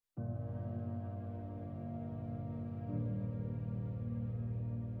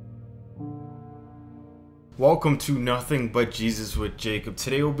Welcome to Nothing But Jesus with Jacob.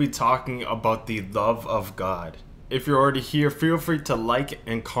 Today we'll be talking about the love of God. If you're already here, feel free to like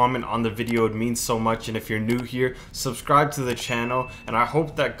and comment on the video. It means so much. And if you're new here, subscribe to the channel. And I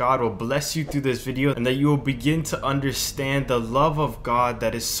hope that God will bless you through this video and that you will begin to understand the love of God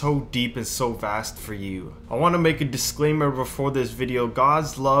that is so deep and so vast for you. I want to make a disclaimer before this video.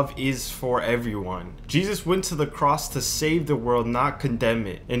 God's love is for everyone. Jesus went to the cross to save the world, not condemn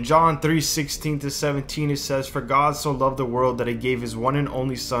it. In John 3:16-17 it says, "For God so loved the world that he gave his one and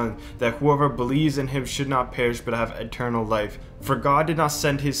only Son, that whoever believes in him should not perish but have eternal life. For God did not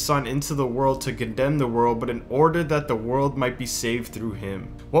send his Son into the world to condemn the world, but in order that the world might be saved through him."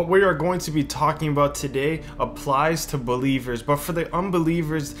 What we are going to be talking about today applies to believers, but for the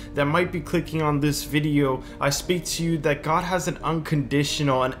unbelievers that might be clicking on this video, I speak to you that God has an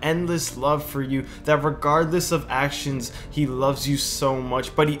unconditional and endless love for you, that regardless of actions, he loves you so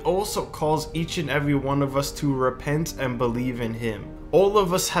much, but he also calls each and every one of us to repent and believe in him. All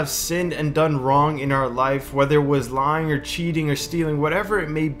of us have sinned and done wrong in our life, whether it was lying or cheating or stealing, whatever it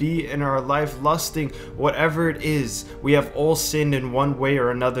may be in our life, lusting, whatever it is. We have all sinned in one way or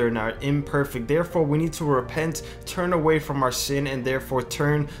another and are imperfect. Therefore, we need to repent, turn away from our sin, and therefore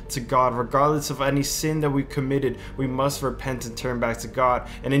turn to God. Regardless of any sin that we committed, we must repent and turn back to God.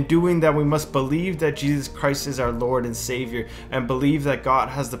 And in doing that, we must believe that Jesus Christ is our Lord and Savior, and believe that God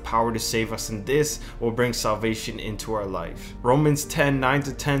has the power to save us, and this will bring salvation into our life. Romans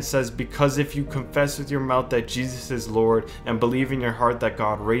 10:9-10 says, "Because if you confess with your mouth that Jesus is Lord and believe in your heart that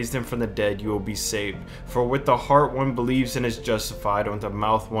God raised him from the dead, you will be saved. For with the heart one believes and is justified, and with the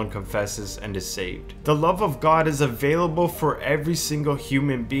mouth one confesses and is saved." The love of God is available for every single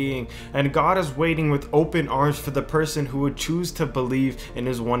human being, and God is waiting with open arms for the person who would choose to believe in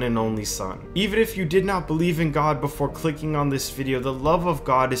his one and only Son. Even if you did not believe in God before clicking on this video, the love of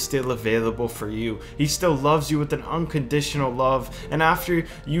God is still available for you. He still loves you with an unconditional love. And after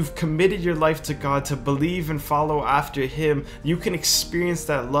you've committed your life to God to believe and follow after him, you can experience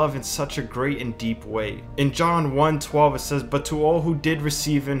that love in such a great and deep way. In John 1:12 it says, "But to all who did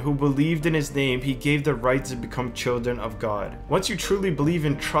receive him, who believed in his name, he gave the right to become children of God." Once you truly believe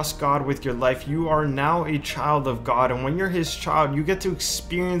and trust God with your life, you are now a child of God. And when you're his child, you get to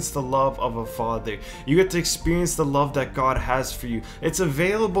experience the love of a father. You get to experience the love that God has for you. It's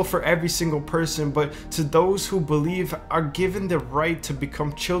available for every single person, but to those who believe are given the right to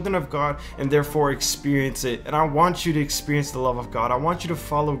become children of God and therefore experience it. And I want you to experience the love of God. I want you to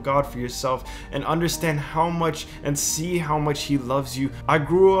follow God for yourself and understand how much and see how much he loves you. I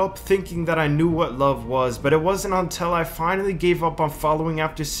grew up thinking that I knew what love was, but it wasn't until I finally gave up on following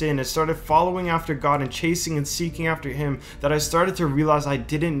after sin and started following after God and chasing and seeking after him that I started to realize I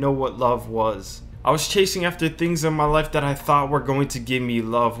didn't know what love was. I was chasing after things in my life that I thought were going to give me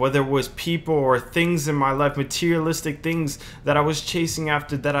love, whether it was people or things in my life, materialistic things that I was chasing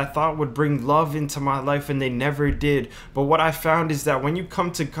after that I thought would bring love into my life, and they never did. But what I found is that when you come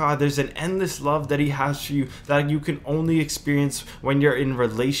to God, there's an endless love that he has for you that you can only experience when you're in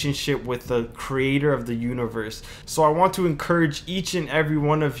relationship with the creator of the universe. So I want to encourage each and every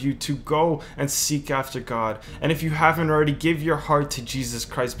one of you to go and seek after God. And if you haven't already, give your heart to Jesus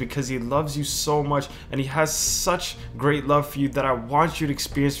Christ, because he loves you so much and he has such great love for you that I want you to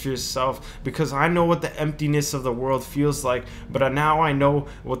experience for yourself, because I know what the emptiness of the world feels like, but now I know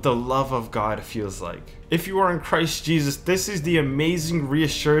what the love of God feels like. If you are in Christ Jesus, this is the amazing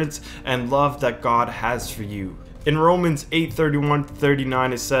reassurance and love that God has for you. In Romans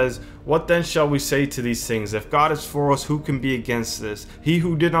 8:31-39 it says, "What then shall we say to these things? If God is for us, who can be against us? He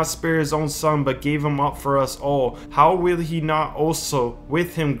who did not spare his own Son, but gave him up for us all, how will he not also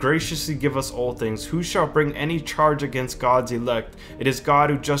with him graciously give us all things? Who shall bring any charge against God's elect? It is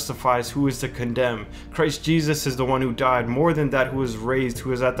God who justifies. Who is to condemn? Christ Jesus is the one who died, more than that, who is raised,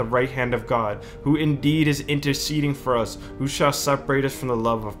 who is at the right hand of God, who indeed is interceding for us. Who shall separate us from the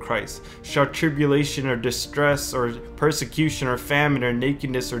love of Christ? Shall tribulation or distress or persecution or famine or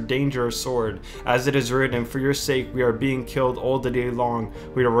nakedness or danger or sword? As it is written, for your sake we are being killed all the day long.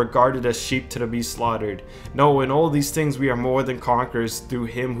 We are regarded as sheep to be slaughtered. No, in all these things we are more than conquerors through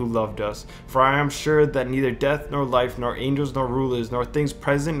him who loved us. For I am sure that neither death nor life, nor angels nor rulers, nor things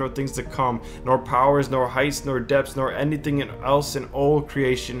present nor things to come, nor powers, nor heights, nor depths, nor anything else in all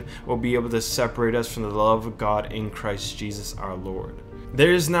creation will be able to separate us from the love of God in Christ Jesus our Lord."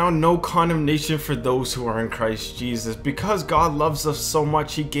 There is now no condemnation for those who are in Christ Jesus. Because God loves us so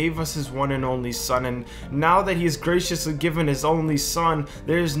much, he gave us his one and only Son, and now that he has graciously given his only Son,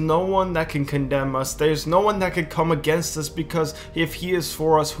 there is no one that can condemn us. There's no one that can come against us, because if he is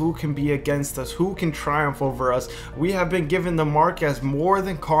for us, who can be against us? Who can triumph over us? We have been given the mark as more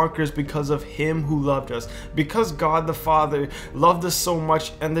than conquerors because of him who loved us. Because God the Father loved us so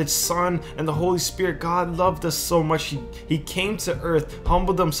much, and the Son and the Holy Spirit, God loved us so much, he came to earth,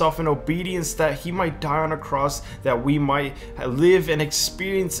 humbled himself in obedience that he might die on a cross, that we might live and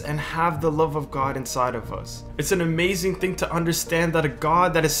experience and have the love of God inside of us. It's an amazing thing to understand that a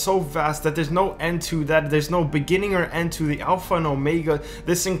God that is so vast, that there's no end to, that there's no beginning or end to, the Alpha and Omega,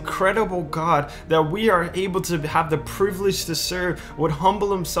 this incredible God that we are able to have the privilege to serve, would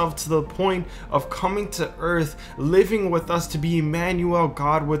humble himself to the point of coming to earth, living with us, to be Emmanuel,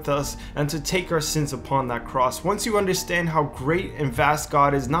 God with us, and to take our sins upon that cross. Once you understand how great and vast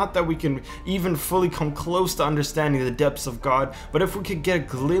God is, not that we can even fully come close to understanding the depths of God, but if we could get a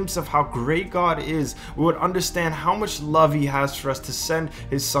glimpse of how great God is, we would understand how much love he has for us to send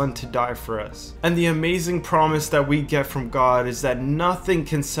his Son to die for us. And the amazing promise that we get from God is that nothing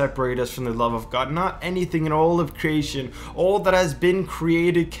can separate us from the love of God. Not anything in all of creation, all that has been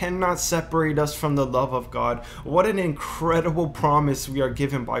created, cannot separate us from the love of God. What an incredible promise we are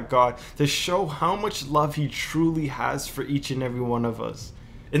given by God to show how much love he truly has for each and every one of us.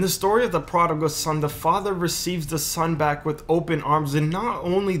 In the story of the prodigal son, the father receives the son back with open arms, and not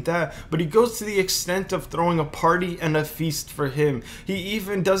only that, but he goes to the extent of throwing a party and a feast for him. He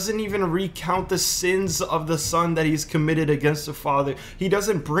even doesn't even recount the sins of the son that he's committed against the father. He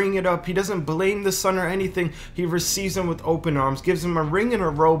doesn't bring it up. He doesn't blame the son or anything. He receives him with open arms, gives him a ring and a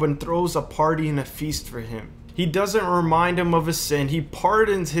robe, and throws a party and a feast for him. He doesn't remind him of his sin. He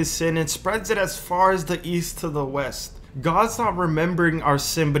pardons his sin and spreads it as far as the east to the west. God's not remembering our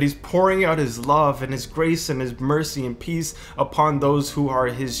sin, but he's pouring out his love and his grace and his mercy and peace upon those who are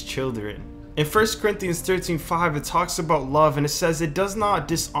his children. In 1 Corinthians 13:5, it talks about love, and it says, it does not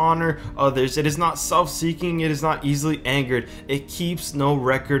dishonor others, it is not self-seeking, it is not easily angered, it keeps no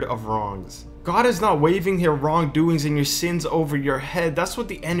record of wrongs. God is not waving your wrongdoings and your sins over your head. That's what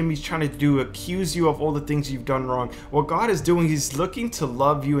the enemy's trying to do, accuse you of all the things you've done wrong. What God is doing, he's looking to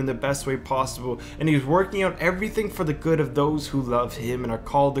love you in the best way possible, and he's working out everything for the good of those who love him and are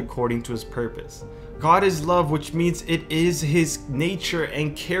called according to his purpose. God is love, which means it is his nature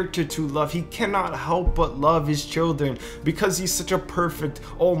and character to love. He cannot help but love his children because he's such a perfect,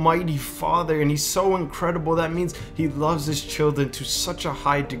 almighty father, and he's so incredible. That means he loves his children to such a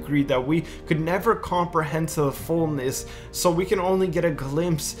high degree that we could never comprehend to the fullness. So we can only get a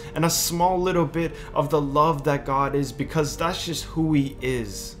glimpse and a small little bit of the love that God is, because that's just who he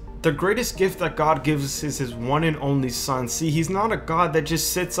is. The greatest gift that God gives us is his one and only son. See, he's not a God that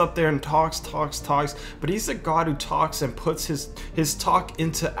just sits up there and talks, but he's a God who talks and puts his talk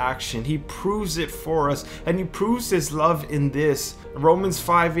into action. He proves it for us, and he proves his love in this. Romans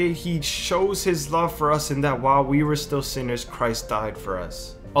 5:8, he shows his love for us in that while we were still sinners, Christ died for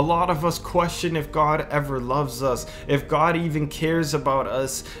us. A lot of us question if God ever loves us, if God even cares about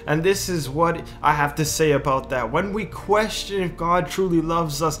us, and this is what I have to say about that. When we question if God truly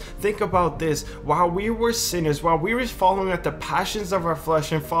loves us, think about this. While we were sinners, while we were following after the passions of our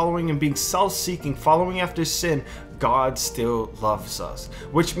flesh and following and being self-seeking, following after sin, God still loves us,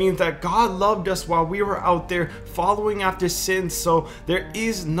 which means that God loved us while we were out there following after sin. So there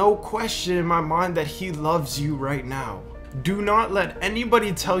is no question in my mind that he loves you right now. Do not let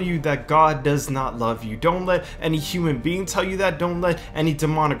anybody tell you that God does not love you. Don't let any human being tell you that. Don't let any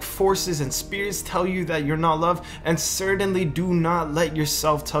demonic forces and spirits tell you that you're not loved. And certainly do not let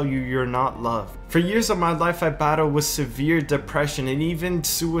yourself tell you you're not loved. For years of my life, I battled with severe depression and even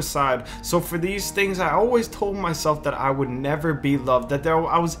suicide. So for these things, I always told myself that I would never be loved, that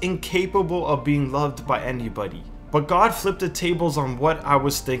I was incapable of being loved by anybody. But God flipped the tables on what I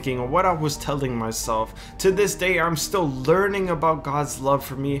was thinking and what I was telling myself. To this day, I'm still learning about God's love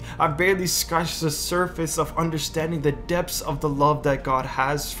for me. I barely scratched the surface of understanding the depths of the love that God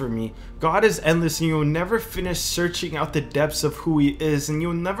has for me. God is endless, and you'll never finish searching out the depths of who he is, and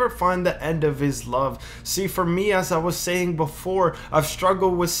you'll never find the end of his love. See, for me, as I was saying before, I've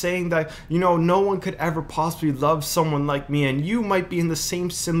struggled with saying that, no one could ever possibly love someone like me, and you might be in the same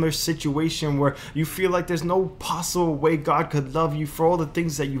similar situation where you feel like there's no possible way God could love you for all the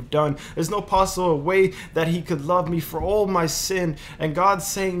things that you've done. There's no possible way that he could love me for all my sin. And God's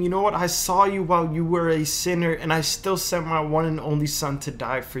saying, you know what? I saw you while you were a sinner, and I still sent my one and only son to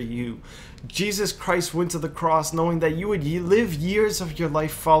die for you. Jesus Christ went to the cross knowing that you would live years of your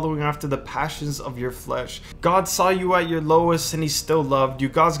life following after the passions of your flesh. God saw you at your lowest and he still loved you.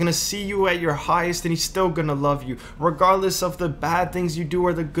 God's gonna see you at your highest and he's still gonna love you. Regardless of the bad things you do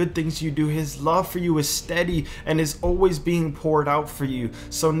or the good things you do, his love for you is steady and is always being poured out for you.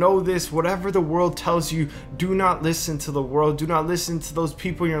 So know this, whatever the world tells you, do not listen to the world. Do not listen to those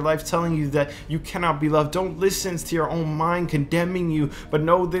people in your life telling you that you cannot be loved. Don't listen to your own mind condemning you, but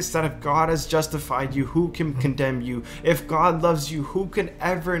know this, that if God has justified you, who can condemn you? If God loves you, who can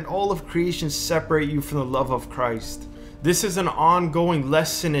ever in all of creation separate you from the love of Christ? This is an ongoing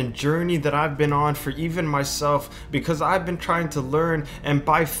lesson and journey that I've been on for even myself, because I've been trying to learn and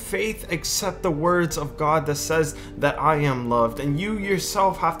by faith accept the words of God that says that I am loved. And you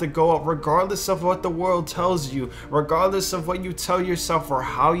yourself have to go out regardless of what the world tells you, regardless of what you tell yourself or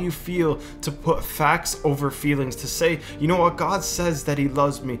how you feel, to put facts over feelings, to say, you know what, God says that he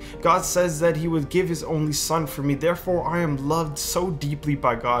loves me. God says that he would give his only son for me. Therefore, I am loved so deeply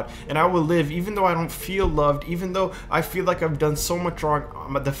by God, and I will live even though I don't feel loved, even though I feel like I've done so much wrong.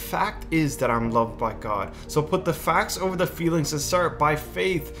 But the fact is that I'm loved by God. So put the facts over the feelings and start by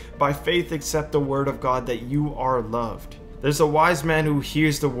faith accept the word of God that you are loved. There's a wise man who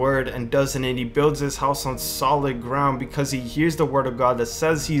hears the word and doesn't, and he builds his house on solid ground because he hears the word of God that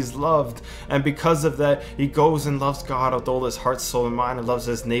says he's loved, and because of that he goes and loves God with all his heart, soul, and mind, and loves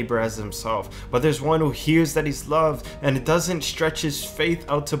his neighbor as himself. But there's one who hears that he's loved and it doesn't stretch his faith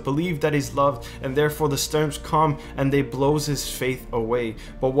out to believe that he's loved, and therefore the storms come and they blows his faith away.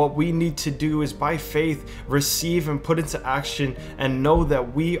 But what we need to do is by faith receive and put into action and know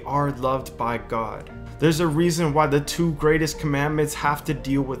that we are loved by God. There's a reason why the two greatest commandments have to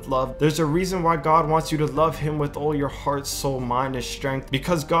deal with love. There's a reason why God wants you to love him with all your heart, soul, mind, and strength,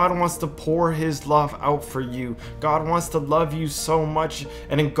 because God wants to pour his love out for you. God wants to love you so much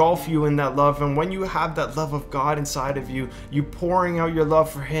and engulf you in that love. And when you have that love of God inside of you, you pouring out your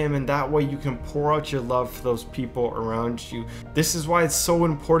love for him, and that way you can pour out your love for those people around you. This is why it's so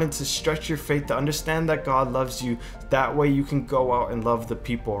important to stretch your faith, to understand that God loves you. That way you can go out and love the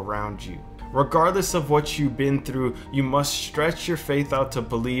people around you. Regardless of what you've been through, you must stretch your faith out to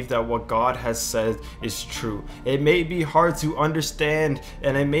believe that what God has said is true. It may be hard to understand,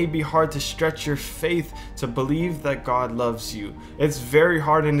 and it may be hard to stretch your faith to believe that God loves you. It's very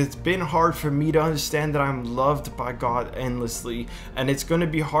hard, and it's been hard for me to understand that I'm loved by God endlessly. And it's going to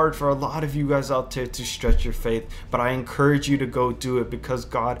be hard for a lot of you guys out there to stretch your faith, but I encourage you to go do it because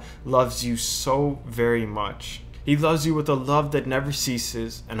God loves you so very much. He loves you with a love that never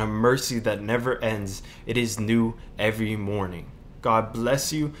ceases and a mercy that never ends. It is new every morning. God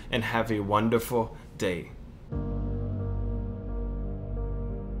bless you and have a wonderful day.